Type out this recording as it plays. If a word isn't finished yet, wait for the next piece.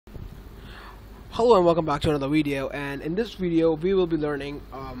Hello and welcome back to another video, and in this video we will be learning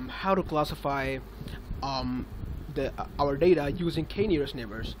how to classify um, our data using k-nearest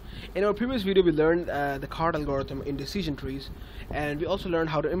neighbors. In our previous video we learned the card algorithm in decision trees, and we also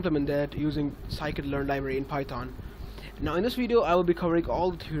learned how to implement that using scikit-learn library in Python. Now in this video I will be covering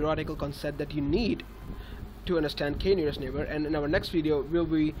all the theoretical concepts that you need to understand k-nearest neighbor, and in our next video we'll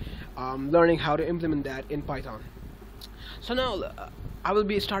be learning how to implement that in Python. So now I will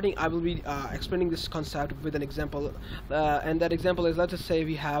be explaining this concept with an example, and that example is, let's just say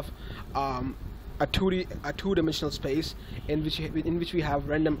we have a two-dimensional space in which we have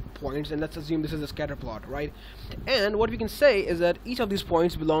random points, and let's assume this is a scatter plot, right? And what we can say is that each of these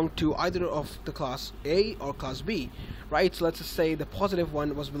points belong to either of the class A or class B, right? So let's just say the positive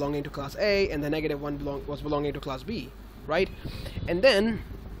one was belonging to class A and the negative one was belonging to class B, right? And then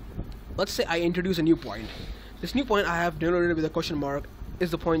let's say I introduce a new point. This new point I have denoted with a question mark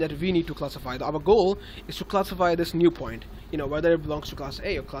is the point that we need to classify. Our goal is to classify this new point, whether it belongs to class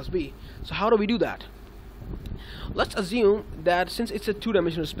A or class B. So how do we do that? Let's assume that since it's a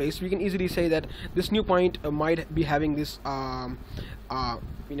two-dimensional space, we can easily say that this new point might be having this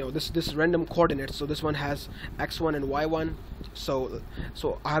this random coordinates. So this one has x1 and y1. So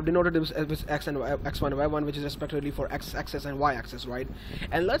I have denoted this as x1 and y1, which is respectively for x-axis and y-axis, right?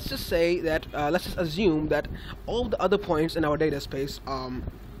 And let's just say that let's just assume that all the other points in our data space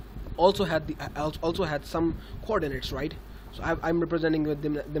also had some coordinates, right? So I'm representing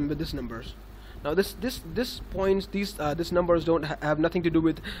them with these numbers. Now this points, these numbers don't have nothing to do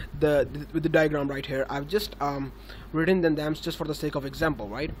with the diagram right here. I've just written them just for the sake of example,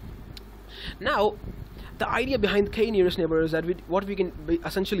 right? Now the idea behind k-nearest neighbor is that what we can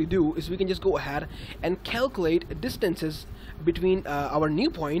essentially do is we can just go ahead and calculate distances between our new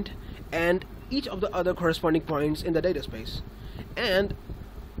point and each of the other corresponding points in the data space. And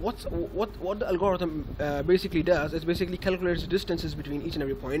what the algorithm basically does is basically calculates the distances between each and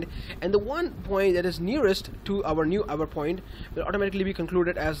every point, and the one point that is nearest to our point will automatically be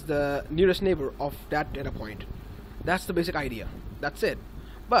concluded as the nearest neighbor of that data point. That's the basic idea. That's it.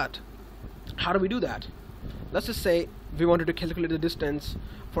 But how do we do that? Let's just say we wanted to calculate the distance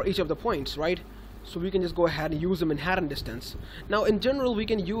for each of the points, right? So we can just go ahead and use the Manhattan distance. Now in general we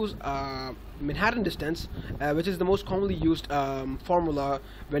can use Manhattan distance, which is the most commonly used formula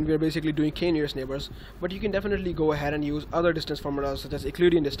when we are basically doing k-nearest neighbors, but you can definitely go ahead and use other distance formulas such as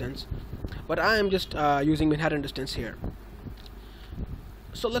Euclidean distance, but I am just using Manhattan distance here.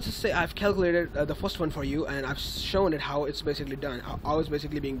 So let's just say I've calculated the first one for you, and I've shown it how it's basically done, how it's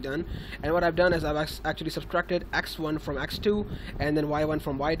basically being done. And what I've done is I've actually subtracted x1 from x2 and then y1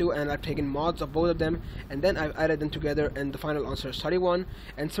 from y2, and I've taken mods of both of them, and then I've added them together, and the final answer is 31.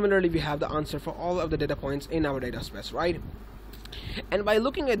 And similarly we have the answer for all of the data points in our data space, right? And by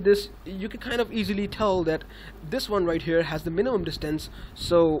looking at this, you can kind of easily tell that this one right here has the minimum distance,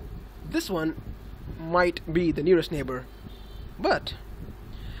 so this one might be the nearest neighbor. But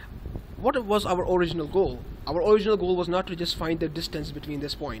what was our original goal? Our original goal was not to just find the distance between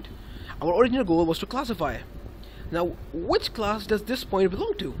this point. Our original goal was to classify. Now, which class does this point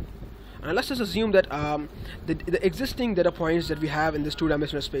belong to? And let's just assume that the existing data points that we have in this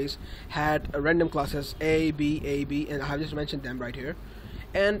two-dimensional space had random classes A, B, and I have just mentioned them right here.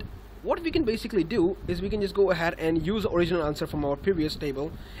 And what we can basically do is we can just go ahead and use the original answer from our previous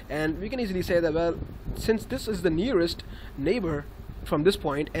table, and we can easily say that, well, since this is the nearest neighbor from this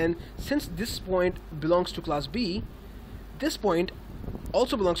point, and since this point belongs to class B, this point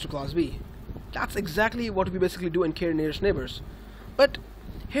also belongs to class B. That's exactly what we basically do in k-nearest neighbors. But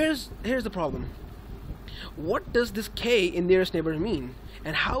here's the problem. What does this k in nearest neighbor mean,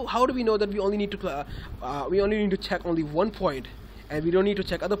 and how do we know that we only need to check only one point and we don't need to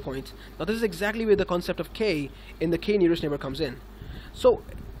check other points? Now this is exactly where the concept of k in the k-nearest neighbor comes in. So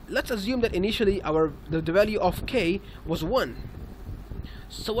let's assume that initially the value of k was 1.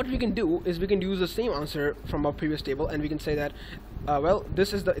 So what we can do is we can use the same answer from our previous table, and we can say that well,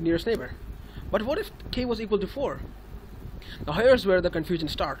 this is the nearest neighbor. But what if k was equal to 4? Now here's where the confusion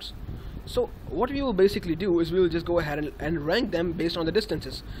starts. So what we will basically do is we will just go ahead and rank them based on the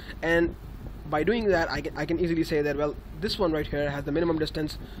distances, and by doing that I can easily say that, well, this one right here has the minimum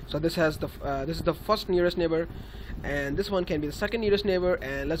distance, so this is the first nearest neighbor, and this one can be the second nearest neighbor,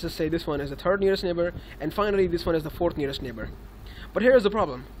 and let's just say this one is the third nearest neighbor, and finally this one is the fourth nearest neighbor. But here's the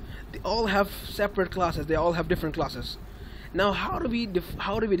problem. They all have separate classes. They all have different classes. Now how do we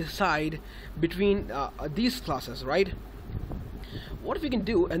decide between these classes, right? What we can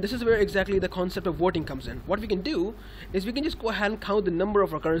do, and this is where exactly the concept of voting comes in, what we can do is we can just go ahead and count the number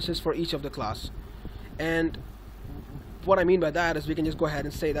of occurrences for each of the class, and what I mean by that is we can just go ahead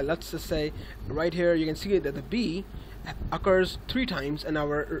and say that, let's just say right here you can see that the B occurs 3 times in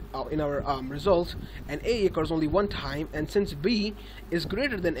our result, and A occurs only 1 time. And since B is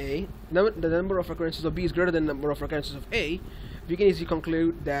greater than A, the number of occurrences of B is greater than the number of occurrences of A, we can easily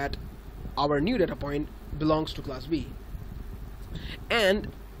conclude that our new data point belongs to class B.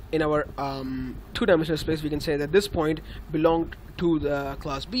 And in our 2-dimensional space, we can say that this point belonged to the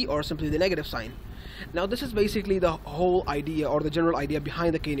class B, or simply the negative sign. Now this is basically the whole idea, or the general idea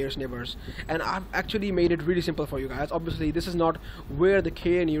behind the k nearest neighbors, and I've actually made it really simple for you guys. Obviously this is not where the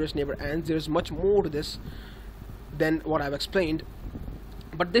k nearest neighbor ends. There's much more to this than what I've explained,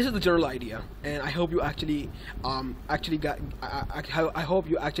 but this is the general idea, and I hope you actually I hope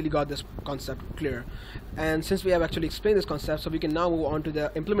you actually got this concept clear. And since we have actually explained this concept, so we can now move on to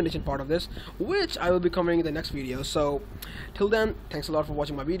the implementation part of this, which I will be covering in the next video. So till then, thanks a lot for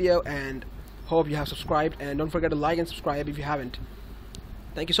watching my video, and hope you have subscribed, and don't forget to like and subscribe if you haven't.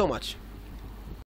 Thank you so much.